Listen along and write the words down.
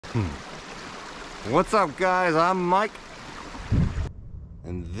What's up, guys? I'm Mike,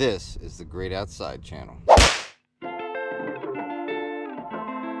 and this is the Great Outside Channel.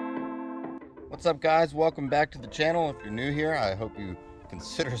 What's up, guys? Welcome back to the channel. If you're new here, I hope you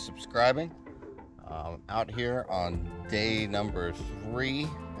consider subscribing. Out here on day number 3,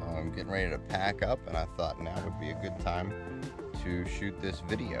 I'm getting ready to pack up, and I thought now would be a good time to shoot this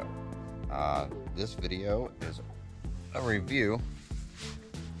video. This video is a review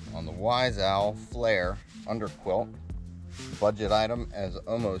on the Wise Owl Flare under quilt. Budget item, as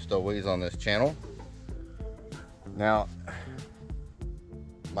almost always on this channel. Now,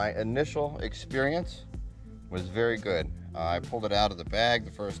 my initial experience was very good. I pulled it out of the bag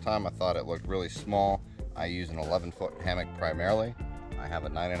the first time. I thought it looked really small. I use an 11-foot hammock primarily. I have a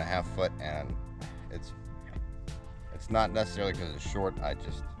 9.5 foot, and it's not necessarily because it's short. I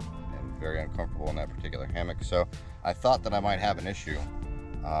just am very uncomfortable in that particular hammock. So I thought that I might have an issue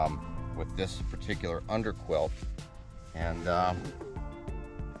with this particular under quilt, and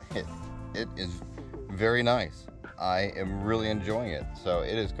it is very nice. I am really enjoying it, so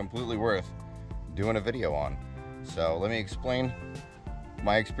it is completely worth doing a video on. So let me explain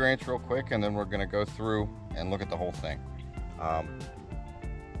my experience real quick, and then we're going to go through and look at the whole thing.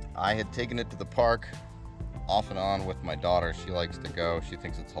 I had taken it to the park off and on with my daughter. She likes to go. She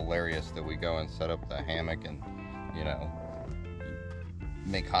thinks it's hilarious that we go and set up the hammock and, you know,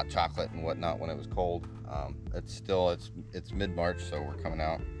 make hot chocolate and whatnot when it was cold. It's mid-March, so we're coming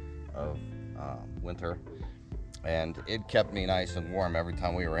out of winter, and it kept me nice and warm every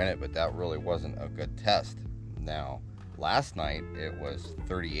time we were in it, but that really wasn't a good test. Now, last night it was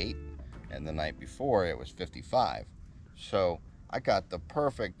 38, and the night before it was 55. So I got the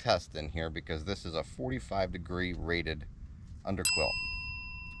perfect test in here because this is a 45-degree rated underquilt.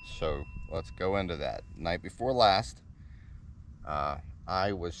 So let's go into that. Night before last,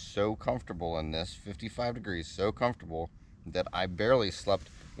 I was so comfortable in this, 55 degrees, so comfortable that I barely slept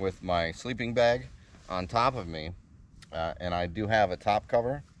with my sleeping bag on top of me, and I do have a top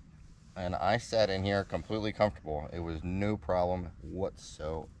cover, and I sat in here completely comfortable. It was no problem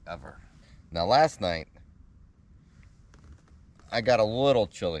whatsoever. Now, last night I got a little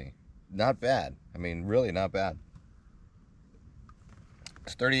chilly. Not bad. I mean, really not bad.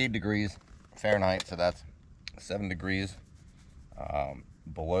 It's 38 degrees Fahrenheit, so that's 7 degrees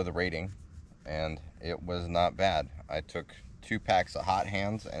below the rating, and it was not bad. I took 2 packs of hot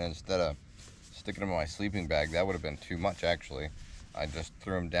hands, and instead of sticking them in my sleeping bag, that would have been too much actually, I just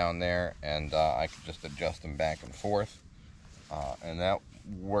threw them down there, and I could just adjust them back and forth, and that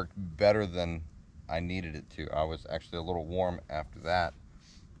worked better than I needed it to. I was actually a little warm after that,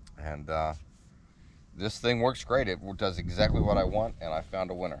 and this thing works great. It does exactly what I want, and I found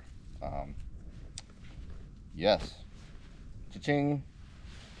a winner. Yes. Cha-ching.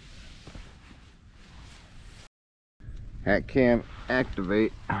 Hat cam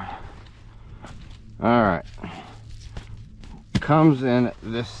activate. Alright. Comes in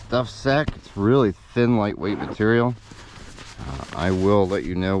this stuff sack. It's really thin, lightweight material. I will let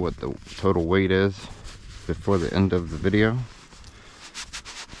you know what the total weight is before the end of the video.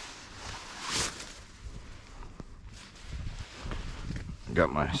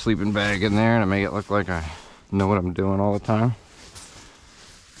 Got my sleeping bag in there to make it look like I know what I'm doing all the time.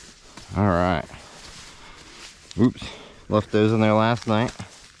 Alright. Oops. Left those in there last night.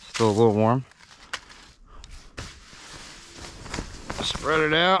 Still a little warm. Spread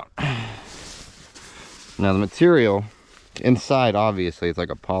it out. Now the material inside, obviously, it's like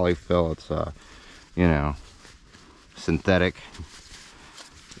a polyfill. It's you know, synthetic,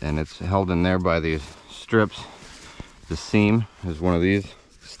 and it's held in there by these strips. The seam is one of these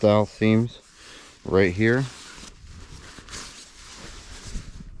style seams right here,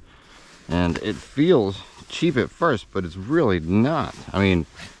 and it feels cheap at first, but it's really not. I mean,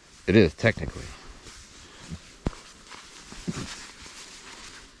 it is technically.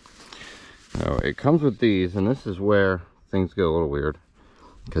 So it comes with these, and this is where things get a little weird,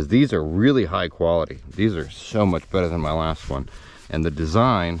 because these are really high quality. These are so much better than my last one, and the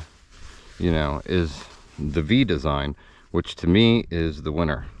design, you know, is the V design, which to me is the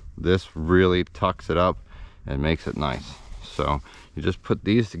winner. This really tucks it up and makes it nice. So you just put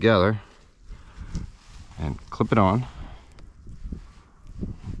these together and clip it on.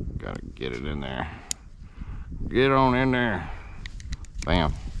 Gotta get it in there. Get on in there.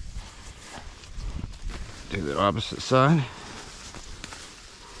 Bam. Do the opposite side.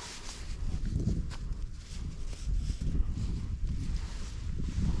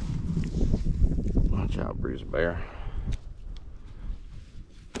 Watch out, Breeze Bear.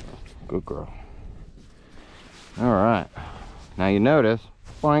 Good girl. All right. Now you notice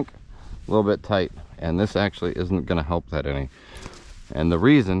boink, a little bit tight. And this actually isn't going to help that any. And the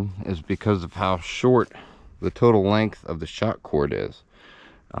reason is because of how short the total length of the shock cord is.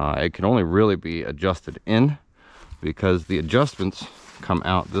 It can only really be adjusted in because the adjustments come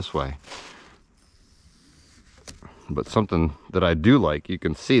out this way. But something that I do like, you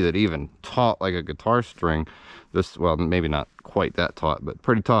can see that even taut like a guitar string, this, well, maybe not quite that taut, but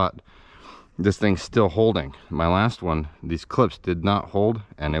pretty taut, this thing's still holding. My last one, these clips did not hold,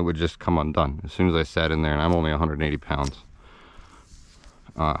 and it would just come undone as soon as I sat in there, and I'm only 180 pounds.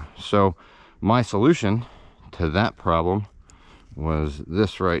 So my solution to that problem was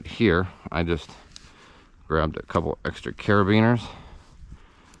this right here. I just grabbed a couple extra carabiners,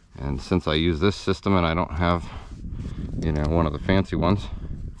 and since I use this system and I don't have, you know, one of the fancy ones,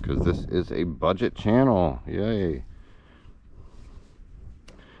 because this is a budget channel, yay.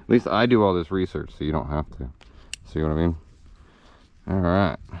 At least I do all this research, so you don't have to. See what I mean? All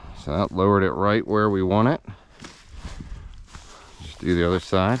right, so that lowered it right where we want it. Just do the other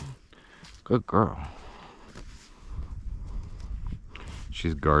side. Good girl.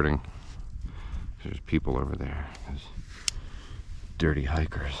 She's guarding. There's people over there. There's dirty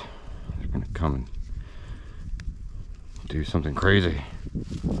hikers. They're gonna come and do something crazy.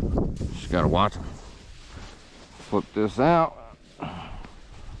 Just gotta watch them. Flip this out.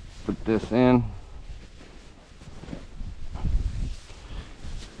 Put this in.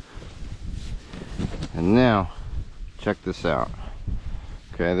 And now, check this out.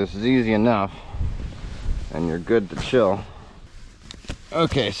 Okay, this is easy enough, and you're good to chill.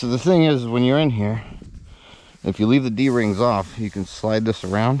 Okay, so the thing is, when you're in here, if you leave the D-rings off, you can slide this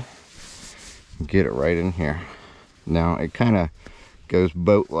around and get it right in here. Now, it kind of goes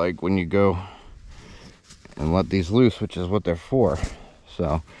boat-like when you go and let these loose, which is what they're for.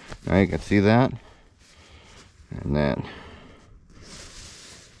 So, now you can see that. And then,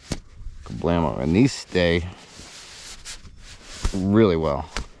 kablamo. And these stay really well.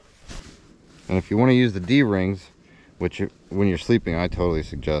 And if you want to use the D-rings, which when you're sleeping, I totally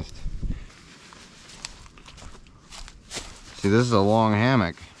suggest. See, this is a long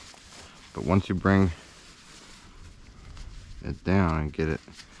hammock, but once you bring it down and get it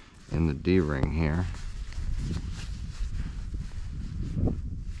in the D-ring here,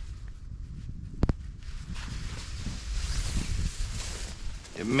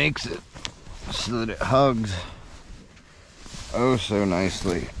 it makes it so that it hugs oh so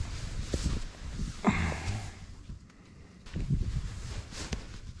nicely.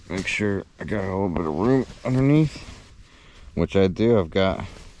 Make sure I got a little bit of room underneath, which I do. I've got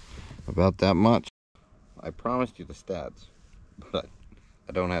about that much. I promised you the stats, but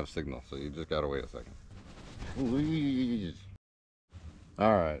I don't have signal, so you just gotta wait a second. Please.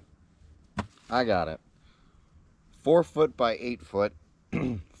 All right, I got it. 4 foot by 8 foot,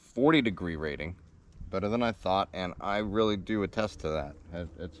 40 degree rating. Better than I thought, and I really do attest to that.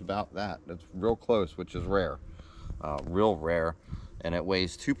 It's about that. It's real close, which is rare. Real rare. And it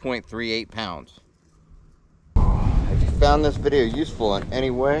weighs 2.38 pounds. If you found this video useful in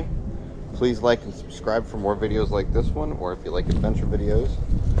any way, please like and subscribe for more videos like this one, or if you like adventure videos,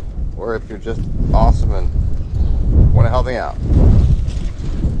 or if you're just awesome and want to help me out.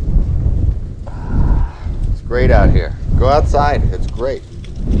 It's great out here. Go outside. It's great.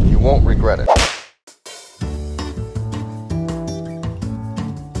 You won't regret it.